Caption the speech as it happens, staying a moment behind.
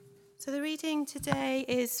So the reading today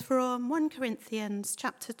is from 1 Corinthians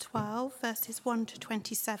chapter 12, verses 1 to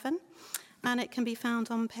 27, and it can be found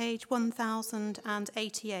on page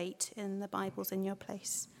 1088 in the Bibles in your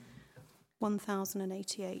place.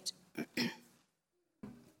 1088.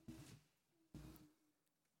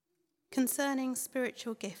 Concerning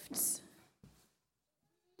spiritual gifts.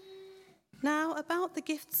 Now about the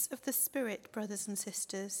gifts of the Spirit, brothers and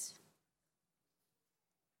sisters.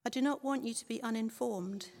 I do not want you to be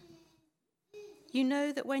uninformed. You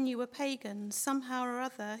know that when you were pagans, somehow or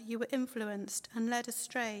other you were influenced and led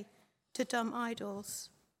astray to dumb idols.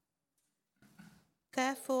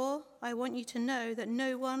 Therefore, I want you to know that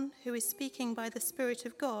no one who is speaking by the Spirit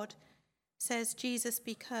of God says, Jesus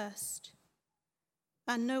be cursed.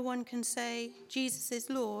 And no one can say, Jesus is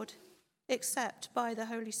Lord, except by the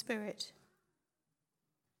Holy Spirit.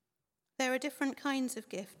 There are different kinds of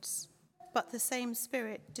gifts, but the same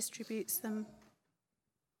Spirit distributes them.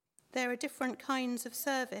 There are different kinds of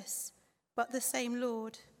service, but the same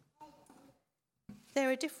Lord. There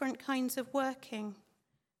are different kinds of working,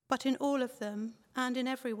 but in all of them and in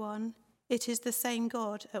everyone, it is the same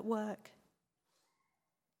God at work.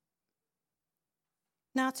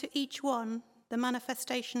 Now to each one, the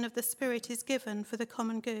manifestation of the Spirit is given for the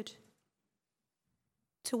common good.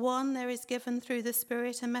 To one there is given through the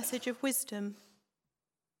Spirit a message of wisdom,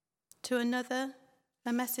 to another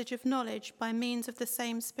a message of knowledge by means of the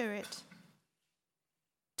same Spirit,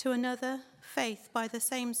 to another faith by the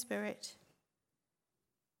same Spirit,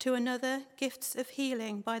 to another gifts of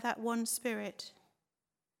healing by that one Spirit,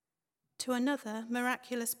 to another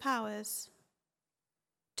miraculous powers,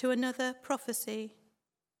 to another prophecy,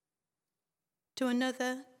 to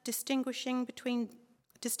another distinguishing between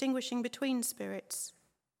spirits,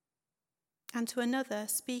 and to another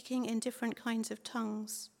speaking in different kinds of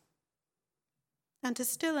tongues, and to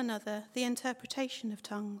still another the interpretation of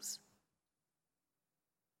tongues.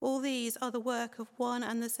 All these are the work of one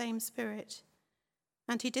and the same Spirit,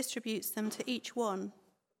 and he distributes them to each one,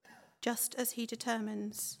 just as he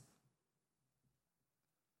determines.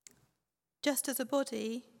 Just as a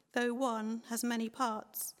body, though one, has many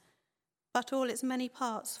parts, but all its many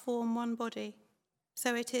parts form one body,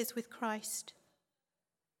 so it is with Christ.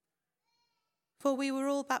 For we were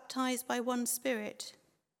all baptized by one Spirit,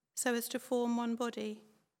 so as to form one body,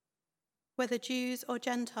 whether Jews or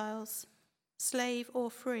Gentiles, slave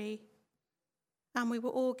or free, and we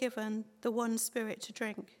were all given the one Spirit to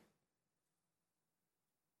drink.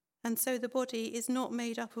 And so the body is not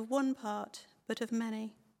made up of one part, but of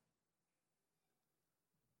many.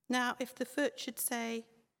 Now, if the foot should say,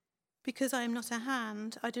 because I am not a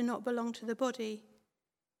hand, I do not belong to the body,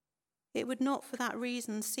 it would not for that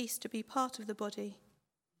reason cease to be part of the body.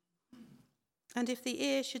 And if the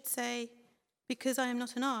ear should say, because I am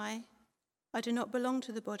not an eye, I do not belong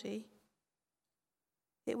to the body,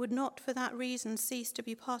 it would not for that reason cease to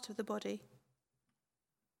be part of the body.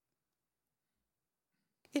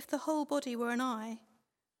 If the whole body were an eye,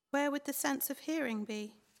 where would the sense of hearing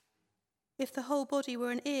be? If the whole body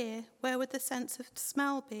were an ear, where would the sense of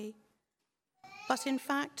smell be? But in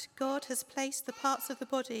fact, God has placed the parts of the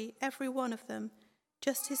body, every one of them,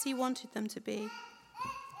 just as he wanted them to be.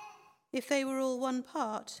 If they were all one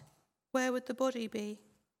part, where would the body be?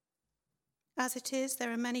 As it is,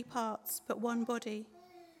 there are many parts, but one body.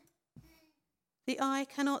 The eye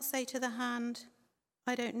cannot say to the hand,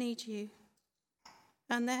 I don't need you.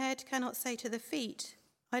 And the head cannot say to the feet,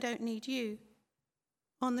 I don't need you.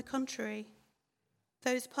 On the contrary,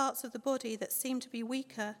 those parts of the body that seem to be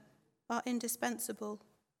weaker are indispensable.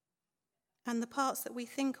 And the parts that we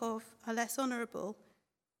think of are less honourable,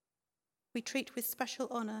 we treat with special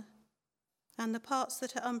honour. And the parts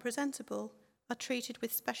that are unpresentable are treated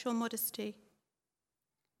with special modesty,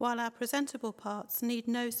 while our presentable parts need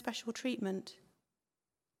no special treatment.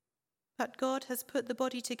 But God has put the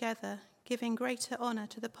body together, giving greater honour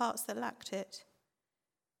to the parts that lacked it,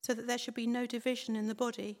 so that there should be no division in the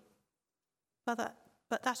body, but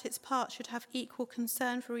that its parts should have equal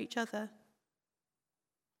concern for each other.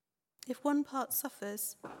 If one part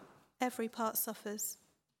suffers, every part suffers.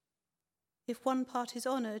 If one part is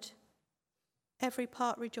honoured, every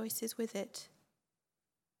part rejoices with it.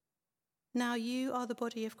 Now you are the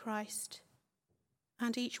body of Christ,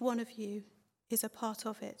 and each one of you is a part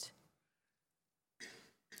of it.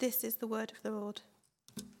 This is the word of the Lord.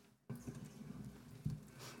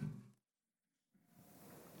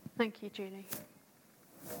 Thank you, Julie.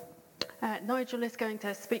 Nigel is going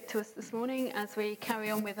to speak to us this morning as we carry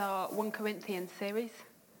on with our 1 Corinthians series.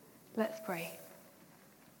 Let's pray.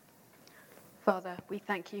 Father, we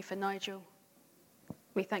thank you for Nigel.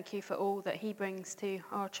 We thank you for all that he brings to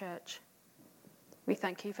our church. We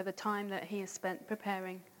thank you for the time that he has spent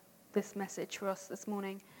preparing this message for us this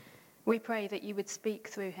morning. We pray that you would speak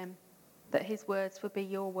through him, that his words would be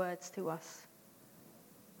your words to us.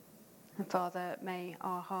 And Father, may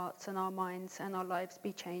our hearts and our minds and our lives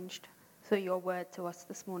be changed through your word to us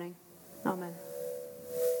this morning. Amen.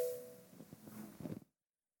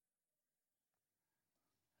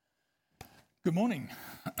 Good morning.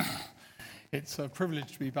 It's a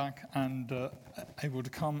privilege to be back and able to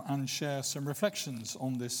come and share some reflections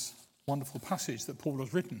on this wonderful passage that Paul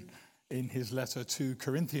has written in his letter to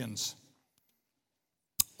Corinthians.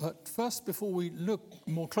 But first, before we look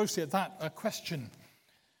more closely at that, a question.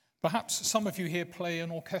 Perhaps some of you here play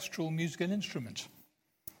an orchestral musical instrument.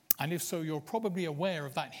 And if so, you're probably aware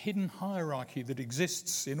of that hidden hierarchy that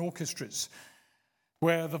exists in orchestras,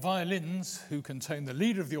 where the violins, who contain the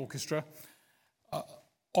leader of the orchestra,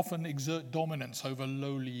 often exert dominance over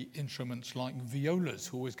lowly instruments like violas,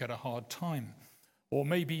 who always get a hard time. Or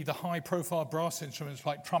maybe the high-profile brass instruments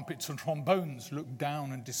like trumpets and trombones look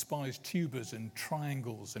down and despise tubas and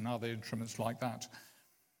triangles and other instruments like that.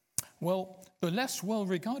 Well, the less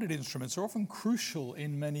well-regarded instruments are often crucial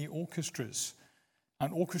in many orchestras,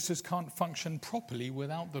 and orchestras can't function properly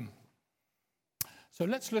without them. So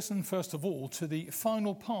let's listen first of all to the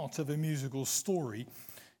final part of a musical story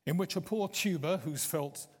in which a poor tuba, who's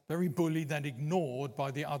felt very bullied and ignored by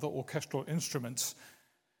the other orchestral instruments,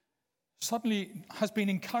 suddenly has been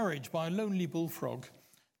encouraged by a lonely bullfrog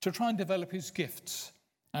to try and develop his gifts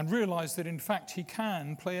and realize that in fact he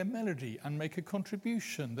can play a melody and make a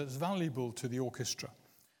contribution that's valuable to the orchestra.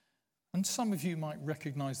 And some of you might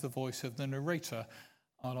recognize the voice of the narrator.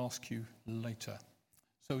 I'll ask you later.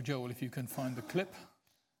 So Joel, if you can find the clip.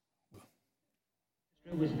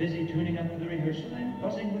 Was busy tuning up for the rehearsal and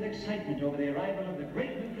buzzing with excitement over the arrival of the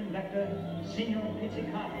great new conductor, Signor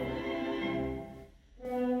Pizzicato.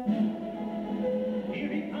 Here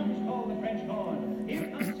he comes, called the French horn. Here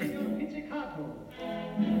comes Signor Pizzicato.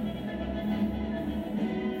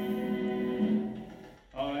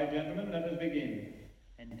 All right, gentlemen, let us begin.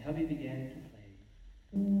 And Tubby began to play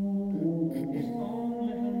his own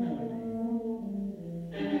little melody.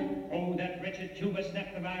 Oh, that wretched tuba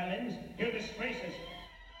snapped the violins. Hear the braces.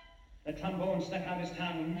 The trombone stuck out his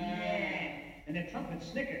tongue, and the trumpet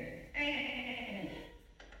snickered.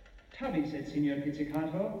 Tubby, said Signor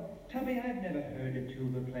Pizzicato, Tubby, I've never heard a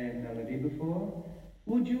tuba play a melody before.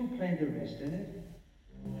 Would you play the rest of it?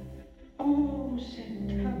 Oh, said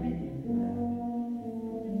Tubby.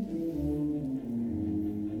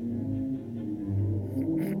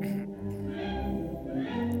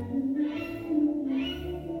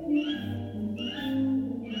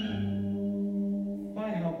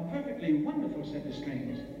 Wonderful set of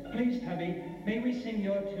strings. Please, Tubby, may we sing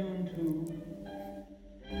your tune too?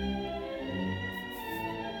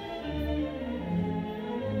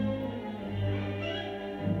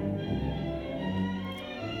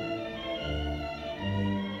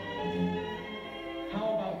 How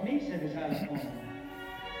about me, said his xylophone.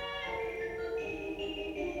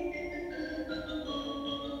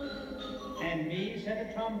 And me, said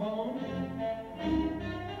the trombone.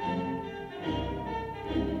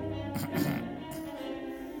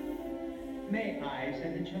 May I,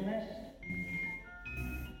 said the cellist.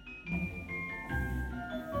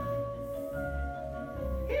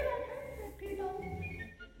 Here I come, said Peter.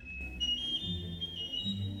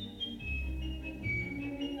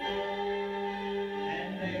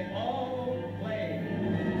 And they all played.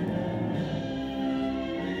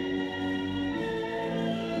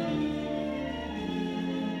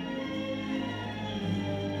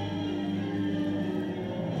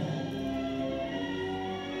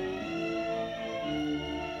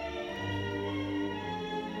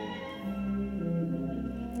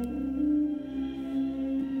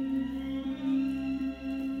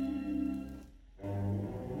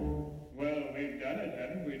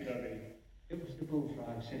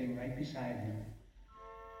 Bullfrog sitting right beside him.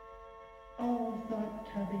 Oh, thought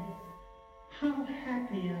Tubby, how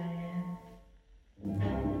happy I am.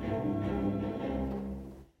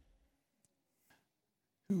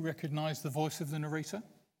 Who recognized the voice of the narrator?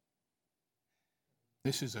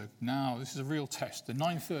 This is a real test. The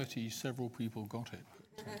 9:30, several people got it.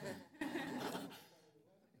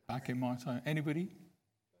 Back in my time, anybody?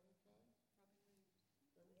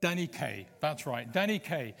 Danny Kaye, that's right, Danny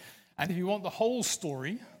Kaye. And if you want the whole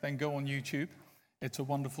story, then go on YouTube. It's a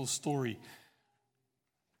wonderful story.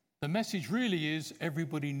 The message really is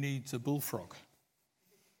everybody needs a bullfrog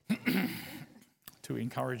to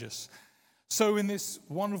encourage us. So in this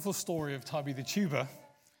wonderful story of Tubby the tuba,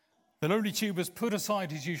 the lonely tuba's put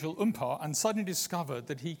aside his usual umpire and suddenly discovered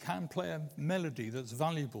that he can play a melody that's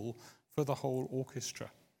valuable for the whole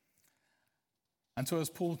orchestra. And so as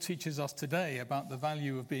Paul teaches us today about the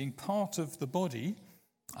value of being part of the body,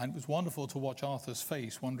 and it was wonderful to watch Arthur's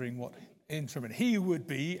face wondering what instrument he would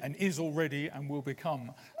be and is already and will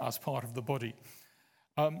become as part of the body,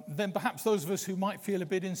 then perhaps those of us who might feel a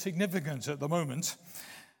bit insignificant at the moment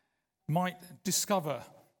might discover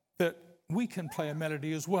that we can play a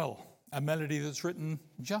melody as well, a melody that's written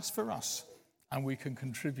just for us, and we can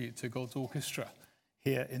contribute to God's orchestra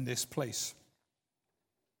here in this place.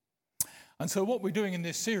 And so what we're doing in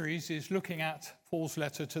this series is looking at Paul's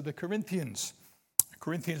letter to the Corinthians.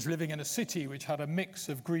 Corinthians living in a city which had a mix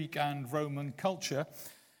of Greek and Roman culture,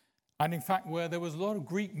 and in fact where there was a lot of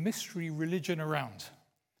Greek mystery religion around.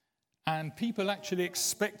 And people actually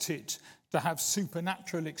expected to have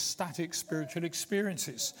supernatural, ecstatic, spiritual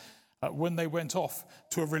experiences when they went off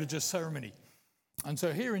to a religious ceremony. And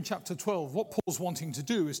so here in chapter 12, what Paul's wanting to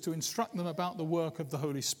do is to instruct them about the work of the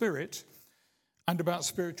Holy Spirit and about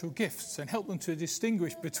spiritual gifts, and help them to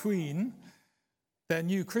distinguish between their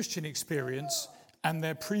new Christian experience and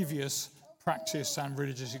their previous practice and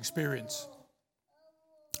religious experience.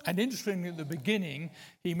 And interestingly, at the beginning,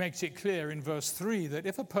 he makes it clear in verse 3 that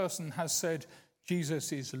if a person has said,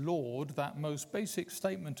 Jesus is Lord, that most basic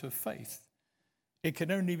statement of faith, it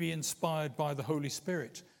can only be inspired by the Holy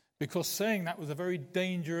Spirit, because saying that was a very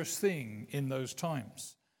dangerous thing in those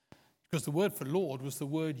times. Because the word for Lord was the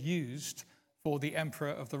word used for the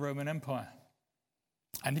emperor of the Roman Empire.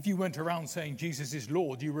 And if you went around saying Jesus is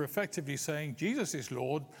Lord, you were effectively saying Jesus is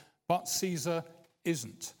Lord, but Caesar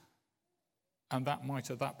isn't. And that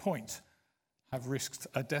might at that point have risked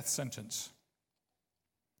a death sentence.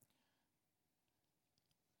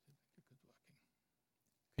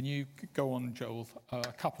 Can you go on, Joel?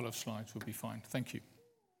 A couple of slides would be fine. Thank you.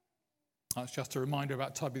 That's just a reminder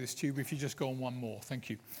about Tubby this tube. If you just go on one more.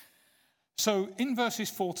 Thank you. So in verses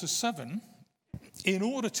 4 to 7, in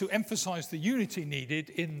order to emphasize the unity needed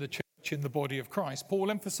in the church, in the body of Christ, Paul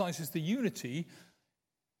emphasizes the unity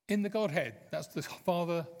in the Godhead. That's the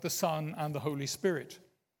Father, the Son, and the Holy Spirit.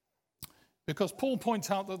 Because Paul points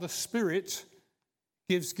out that the Spirit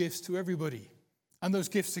gives gifts to everybody. And those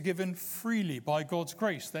gifts are given freely by God's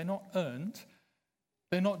grace. They're not earned.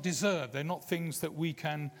 They're not deserved. They're not things that we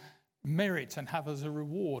can merit and have as a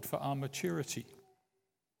reward for our maturity.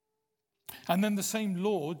 And then the same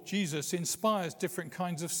Lord, Jesus, inspires different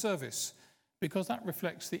kinds of service, because that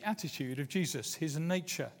reflects the attitude of Jesus, his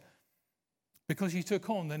nature. Because he took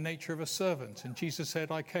on the nature of a servant. And Jesus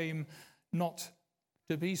said, I came not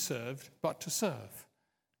to be served, but to serve,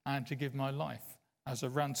 and to give my life as a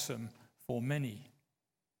ransom for many.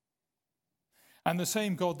 And the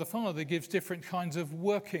same God the Father gives different kinds of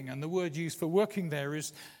working. And the word used for working there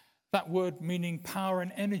is that word meaning power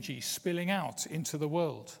and energy spilling out into the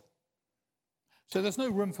world. So there's no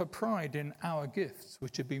room for pride in our gifts,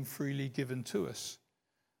 which have been freely given to us.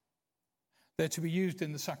 They're to be used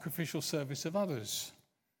in the sacrificial service of others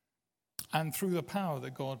and through the power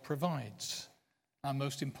that God provides. And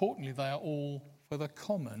most importantly, they are all for the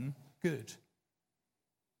common good.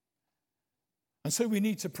 And so we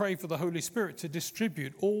need to pray for the Holy Spirit to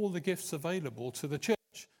distribute all the gifts available to the church.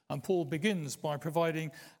 And Paul begins by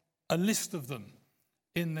providing a list of them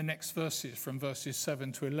in the next verses, from verses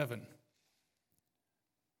 7 to 11.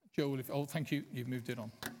 Joel, thank you, you've moved it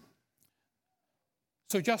on.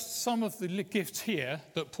 So just some of the gifts here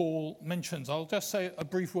that Paul mentions. I'll just say a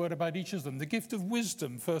brief word about each of them. The gift of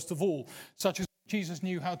wisdom, first of all, such as Jesus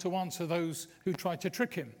knew how to answer those who tried to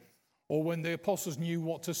trick him, or when the apostles knew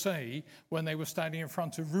what to say when they were standing in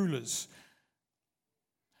front of rulers.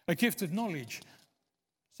 A gift of knowledge,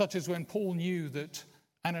 such as when Paul knew that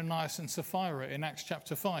Ananias and Sapphira in Acts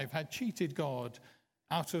chapter 5 had cheated God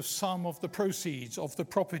out of some of the proceeds of the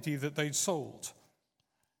property that they'd sold.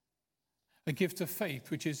 A gift of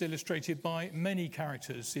faith, which is illustrated by many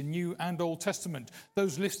characters in New and Old Testament,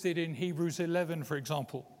 those listed in Hebrews 11, for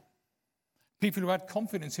example. People who had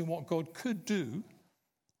confidence in what God could do,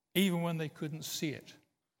 even when they couldn't see it.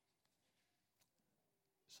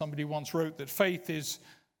 Somebody once wrote that faith is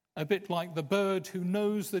a bit like the bird who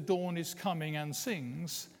knows the dawn is coming and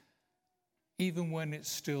sings, even when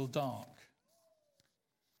it's still dark.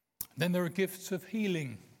 Then there are gifts of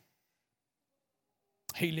healing.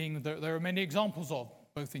 Healing, there are many examples of,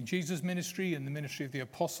 both in Jesus' ministry and the ministry of the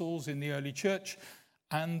apostles in the early church,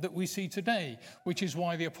 and that we see today, which is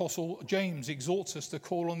why the apostle James exhorts us to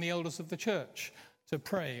call on the elders of the church to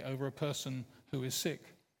pray over a person who is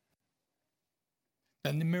sick.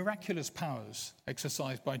 And the miraculous powers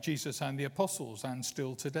exercised by Jesus and the apostles, and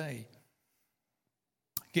still today.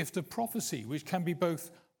 Gift of prophecy, which can be both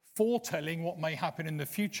foretelling what may happen in the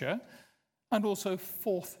future, and also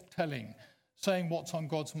forth-telling, saying what's on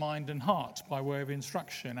God's mind and heart by way of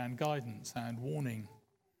instruction and guidance and warning.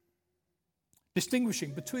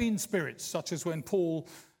 Distinguishing between spirits, such as when Paul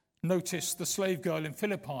noticed the slave girl in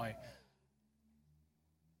Philippi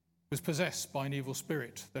was possessed by an evil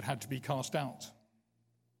spirit that had to be cast out.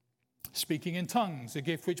 Speaking in tongues, a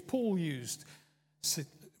gift which Paul used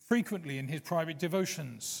frequently in his private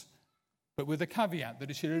devotions, but with a caveat that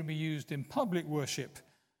it should only be used in public worship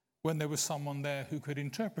when there was someone there who could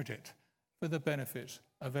interpret it for the benefit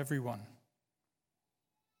of everyone.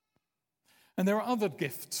 And there are other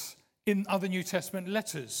gifts in other New Testament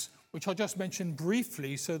letters, which I'll just mention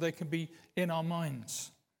briefly so they can be in our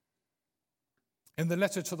minds. In the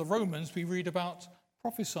letter to the Romans, we read about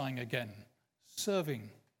prophesying again, serving,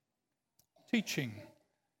 teaching,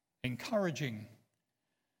 encouraging,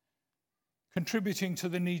 contributing to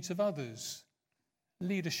the needs of others,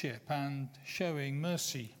 leadership, and showing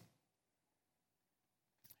mercy.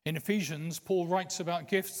 In Ephesians, Paul writes about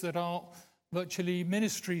gifts that are virtually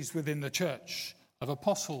ministries within the church of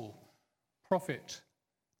apostle, prophet,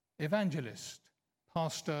 evangelist,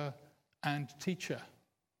 pastor, and teacher.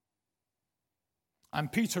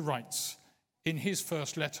 And Peter writes in his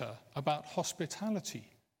first letter about hospitality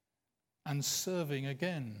and serving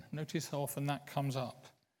again. Notice how often that comes up.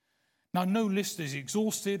 Now, no list is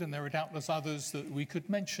exhausted, and there are doubtless others that we could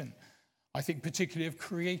mention. I think particularly of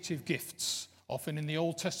creative gifts. Often in the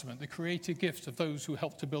Old Testament, the creative gifts of those who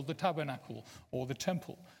helped to build the tabernacle or the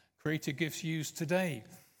temple. Creative gifts used today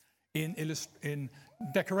in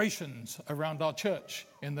decorations around our church,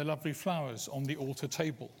 in the lovely flowers on the altar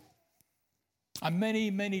table. And many,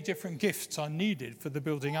 many different gifts are needed for the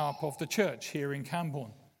building up of the church here in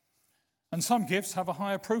Camborne. And some gifts have a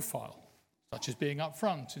higher profile, such as being up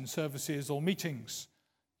front in services or meetings,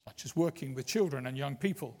 such as working with children and young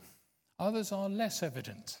people. Others are less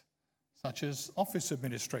evident, such as office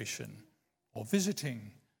administration, or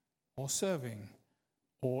visiting, or serving,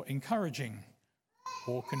 or encouraging,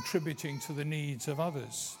 or contributing to the needs of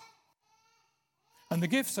others. And the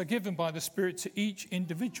gifts are given by the Spirit to each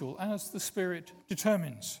individual as the Spirit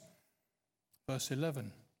determines. Verse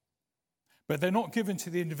 11. But they're not given to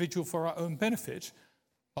the individual for our own benefit,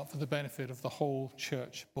 but for the benefit of the whole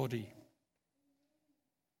church body.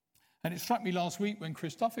 And it struck me last week when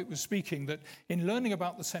Chris Duffett was speaking that in learning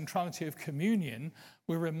about the centrality of communion,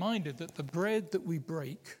 we're reminded that the bread that we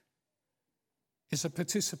break is a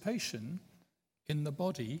participation in the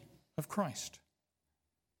body of Christ.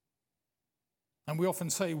 And we often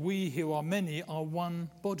say, we who are many are one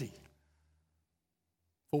body,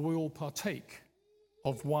 for we all partake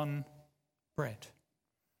of one bread.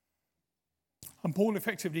 And Paul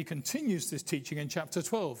effectively continues this teaching in chapter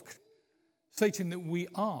 12, stating that we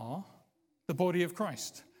are the body of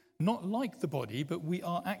Christ. Not like the body, but we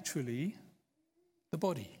are actually the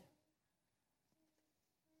body.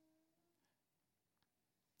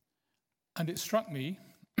 And it struck me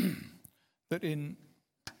that in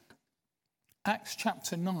Acts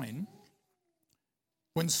chapter 9,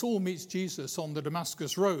 when Saul meets Jesus on the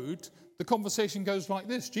Damascus Road, the conversation goes like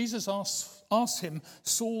this. Jesus asks him,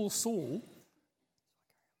 Saul, Saul,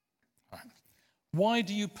 why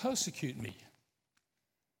do you persecute me?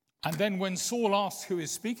 And then when Saul asks who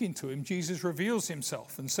is speaking to him, Jesus reveals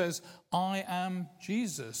himself and says, I am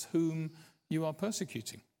Jesus whom you are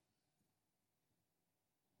persecuting.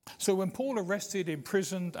 So when Paul arrested,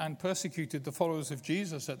 imprisoned, and persecuted the followers of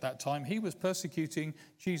Jesus at that time, he was persecuting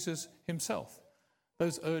Jesus himself.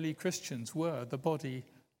 Those early Christians were the body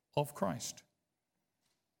of Christ.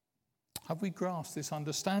 Have we grasped this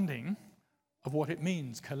understanding of what it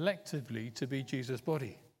means collectively to be Jesus'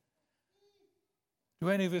 body? Do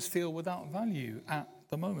any of us feel without value at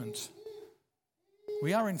the moment?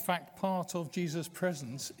 We are in fact part of Jesus'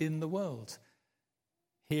 presence in the world,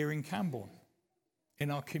 here in Camborne, in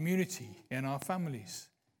our community, in our families,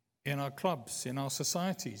 in our clubs, in our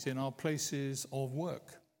societies, in our places of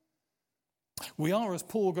work. We are, as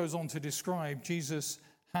Paul goes on to describe, Jesus'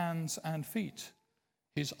 hands and feet,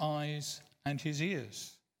 his eyes and his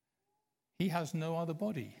ears. He has no other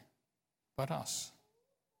body but us.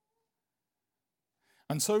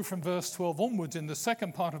 And so from verse 12 onwards, in the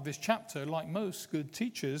second part of this chapter, like most good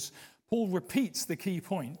teachers, Paul repeats the key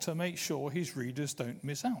point to make sure his readers don't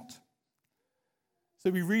miss out. So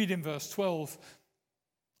we read in verse 12,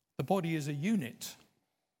 the body is a unit,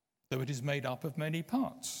 though it is made up of many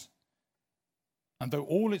parts. And though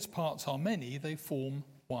all its parts are many, they form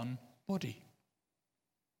one body.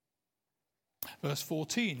 Verse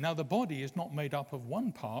 14, now the body is not made up of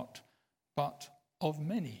one part, but of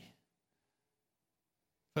many.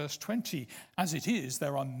 Verse 20, as it is,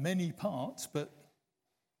 there are many parts, but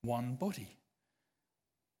one body.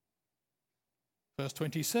 Verse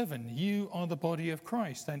 27, you are the body of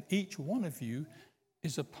Christ, and each one of you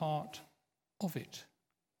is a part of it.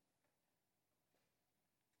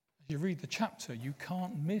 As you read the chapter, you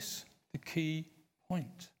can't miss the key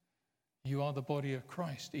point. You are the body of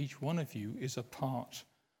Christ. Each one of you is a part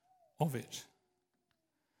of it.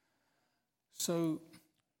 So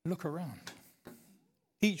look around.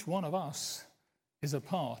 Each one of us is a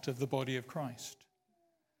part of the body of Christ.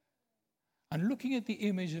 And looking at the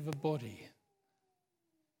image of a body,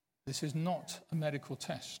 this is not a medical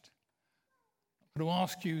test. I'm going to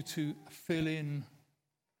ask you to fill in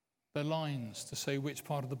the lines to say which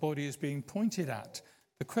part of the body is being pointed at.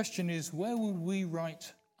 The question is, where would we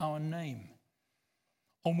write our name?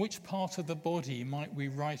 On which part of the body might we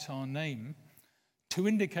write our name to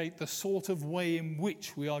indicate the sort of way in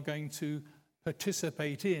which we are going to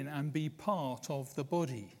participate in and be part of the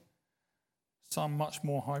body? Some much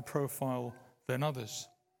more high profile than others,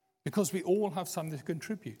 because we all have something to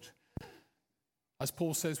contribute. As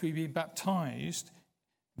Paul says, we've been baptized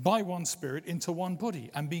by one Spirit into one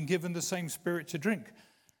body and been given the same Spirit to drink.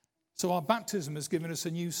 So our baptism has given us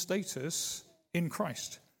a new status in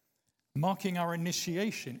Christ, marking our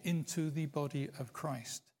initiation into the body of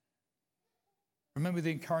Christ. Remember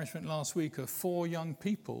the encouragement last week of 4 young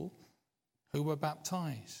people who were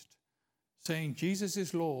baptized, saying, Jesus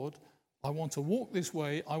is Lord, I want to walk this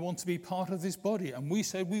way, I want to be part of this body. And we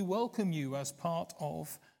said, we welcome you as part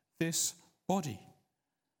of this body.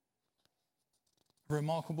 A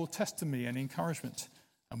remarkable testimony and encouragement.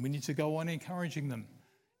 And we need to go on encouraging them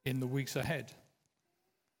in the weeks ahead.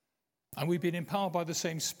 And we've been empowered by the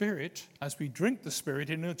same Spirit as we drink the Spirit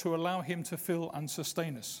in order to allow him to fill and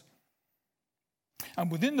sustain us. And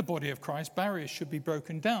within the body of Christ, barriers should be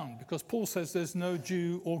broken down, because Paul says there's no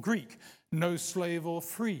Jew or Greek, no slave or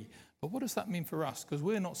free. But what does that mean for us? Because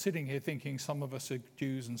we're not sitting here thinking some of us are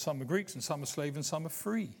Jews and some are Greeks and some are slaves and some are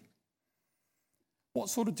free. What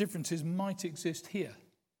sort of differences might exist here?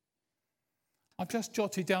 I've just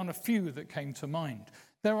jotted down a few that came to mind.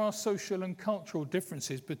 There are social and cultural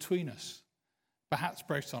differences between us, perhaps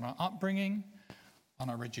based on our upbringing, on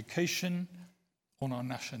our education, on our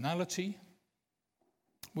nationality.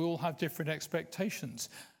 We all have different expectations.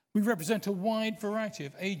 We represent a wide variety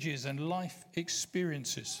of ages and life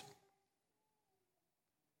experiences.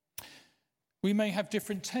 We may have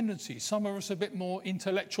different tendencies. Some of us are a bit more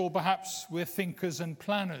intellectual, perhaps we're thinkers and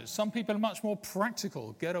planners. Some people are much more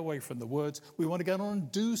practical, get away from the words. We want to get on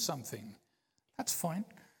and do something. That's fine.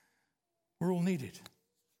 We're all needed.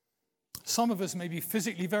 Some of us may be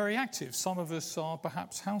physically very active. Some of us are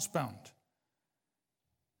perhaps housebound.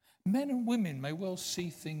 Men and women may well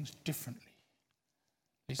see things differently.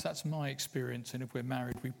 At least that's my experience, and if we're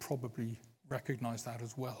married, we probably recognize that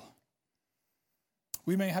as well.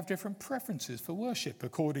 We may have different preferences for worship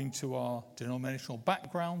according to our denominational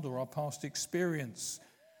background or our past experience.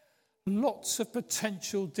 Lots of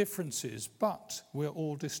potential differences, but we're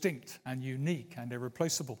all distinct and unique and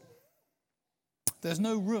irreplaceable. There's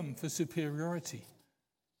no room for superiority.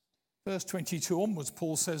 Verse 22 onwards,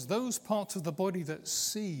 Paul says, those parts of the body that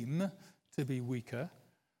seem to be weaker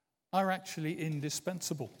are actually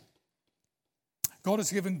indispensable. God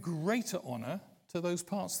has given greater honor to those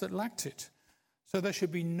parts that lacked it. So there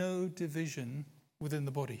should be no division within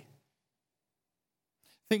the body.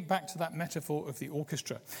 Think back to that metaphor of the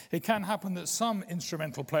orchestra. It can happen that some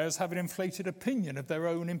instrumental players have an inflated opinion of their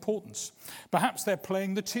own importance. Perhaps they're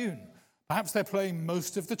playing the tune. Perhaps they're playing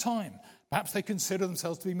most of the time. Perhaps they consider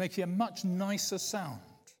themselves to be making a much nicer sound.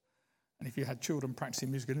 And if you had children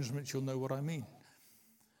practicing musical instruments, you'll know what I mean.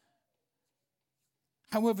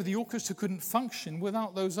 However, the orchestra couldn't function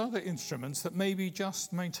without those other instruments that maybe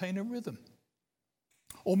just maintain a rhythm.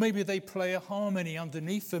 Or maybe they play a harmony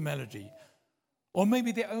underneath the melody. Or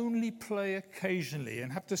maybe they only play occasionally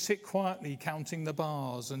and have to sit quietly counting the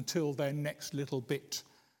bars until their next little bit.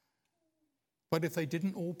 But if they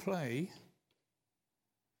didn't all play,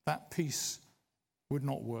 that piece would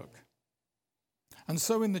not work. And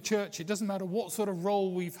so in the church, it doesn't matter what sort of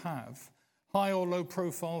role we have, high or low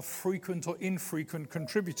profile, frequent or infrequent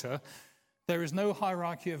contributor, there is no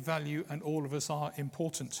hierarchy of value and all of us are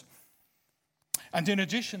important. And in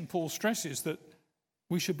addition, Paul stresses that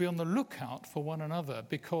we should be on the lookout for one another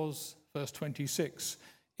because, verse 26,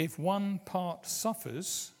 if one part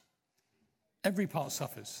suffers, every part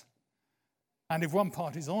suffers. And if one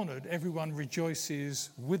part is honored, everyone rejoices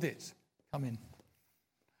with it. Come in.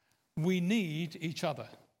 We need each other.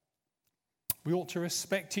 We ought to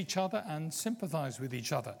respect each other and sympathize with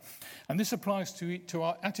each other. And this applies to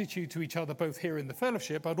our attitude to each other, both here in the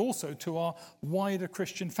fellowship, but also to our wider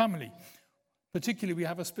Christian family. Particularly, we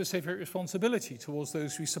have a specific responsibility towards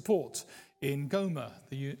those we support in Goma,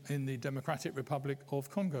 in the Democratic Republic of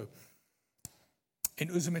Congo, in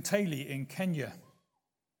Uzumateli in Kenya,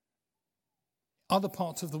 other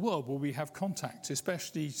parts of the world where we have contact,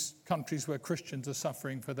 especially countries where Christians are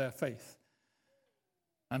suffering for their faith.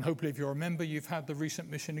 And hopefully, if you're a member, you've had the recent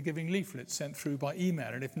Mission of Giving leaflets sent through by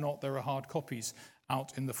email, and if not, there are hard copies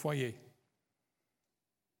out in the foyer.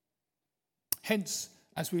 Hence,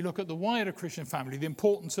 as we look at the wider Christian family, the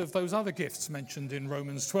importance of those other gifts mentioned in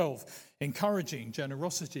Romans 12, encouraging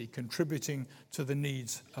generosity, contributing to the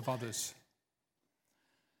needs of others.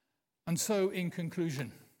 And so, in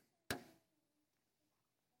conclusion,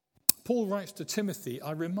 Paul writes to Timothy,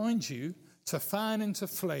 I remind you to fan into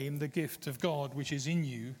flame the gift of God which is in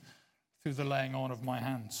you through the laying on of my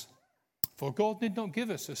hands. For God did not give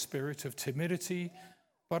us a spirit of timidity,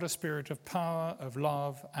 but a spirit of power, of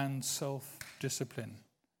love, and self-discipline.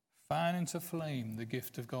 Fan into flame the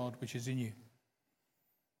gift of God which is in you.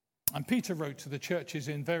 And Peter wrote to the churches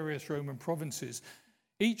in various Roman provinces,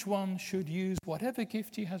 each one should use whatever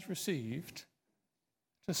gift he has received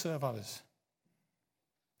to serve others,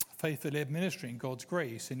 faithfully administering God's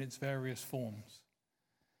grace in its various forms.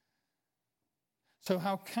 So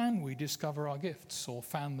how can we discover our gifts or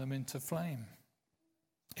fan them into flame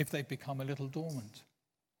if they've become a little dormant?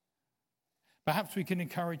 Perhaps we can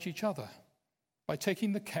encourage each other by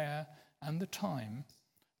taking the care and the time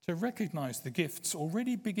to recognize the gifts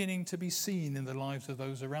already beginning to be seen in the lives of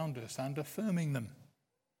those around us and affirming them,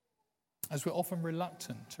 as we're often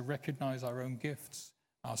reluctant to recognize our own gifts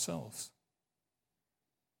ourselves.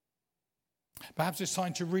 Perhaps it's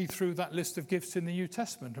time to read through that list of gifts in the New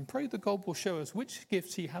Testament and pray that God will show us which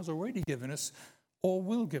gifts he has already given us or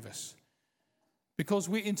will give us. Because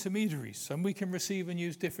we're intermediaries and we can receive and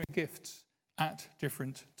use different gifts at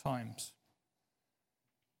different times.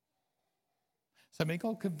 So may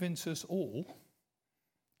God convince us all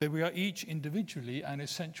that we are each individually an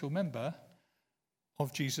essential member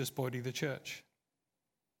of Jesus' body, the church.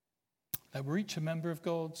 That we're each a member of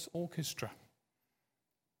God's orchestra,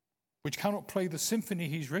 which cannot play the symphony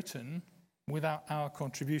he's written without our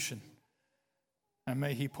contribution. And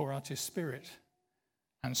may he pour out his Spirit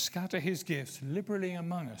and scatter his gifts liberally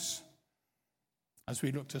among us as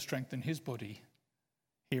we look to strengthen his body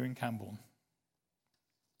here in Cambourne.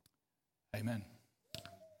 Amen.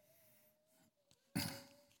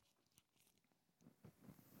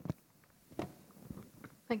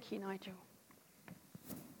 Thank you, Nigel.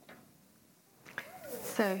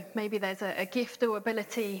 So maybe there's a gift or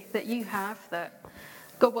ability that you have that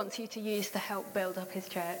God wants you to use to help build up his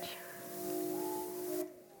church.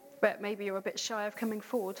 But maybe you're a bit shy of coming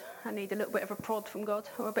forward and need a little bit of a prod from God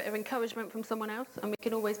or a bit of encouragement from someone else. And we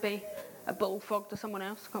can always be a bullfrog to someone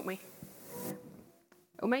else, can't we?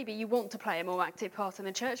 Or maybe you want to play a more active part in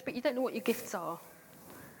the church, but you don't know what your gifts are.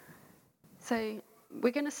 So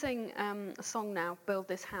we're going to sing a song now, Build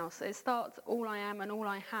This House. It starts, all I am and all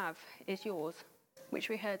I have is yours, which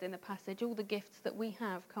we heard in the passage. All the gifts that we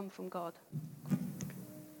have come from God.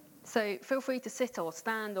 So feel free to sit or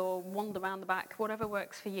stand or wander around the back, whatever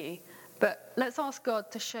works for you. But let's ask God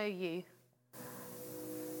to show you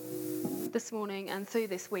this morning and through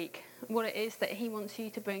this week what it is that he wants you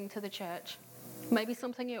to bring to the church. Maybe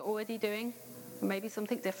something you're already doing, or maybe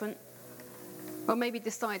something different. Or maybe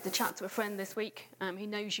decide to chat to a friend this week who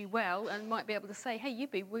knows you well and might be able to say, hey,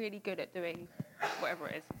 you'd be really good at doing whatever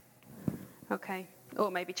it is. Okay. Or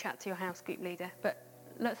maybe chat to your house group leader. But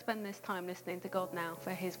let's spend this time listening to God now for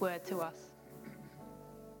his word to us.